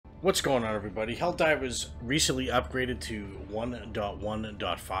What's going on, everybody? Helldivers recently upgraded to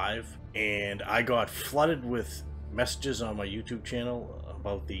 1.1.5 and I got flooded with messages on my YouTube channel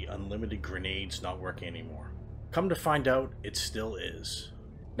about the unlimited grenades not working anymore. Come to find out, it still is.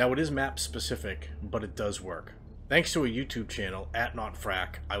 Now, it is map specific, but it does work. Thanks to a YouTube channel,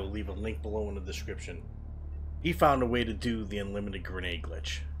 @NotFrack, I will leave a link below in the description. He found a way to do the unlimited grenade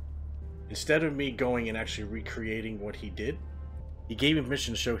glitch. Instead of me going and actually recreating what he did, he gave me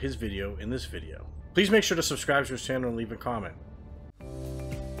permission to show his video in this video. Please make sure to subscribe to his channel and leave a comment.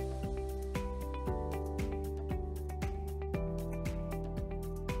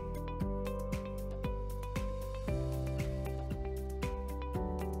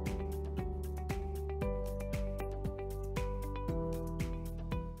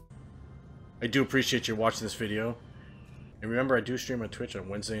 I do appreciate you watching this video. And remember, I do stream on Twitch on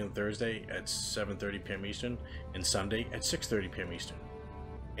Wednesday and Thursday at 7:30 p.m. Eastern and Sunday at 6:30 p.m. Eastern.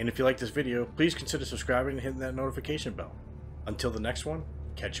 And if you like this video, please consider subscribing and hitting that notification bell. Until the next one,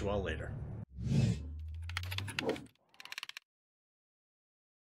 catch you all later.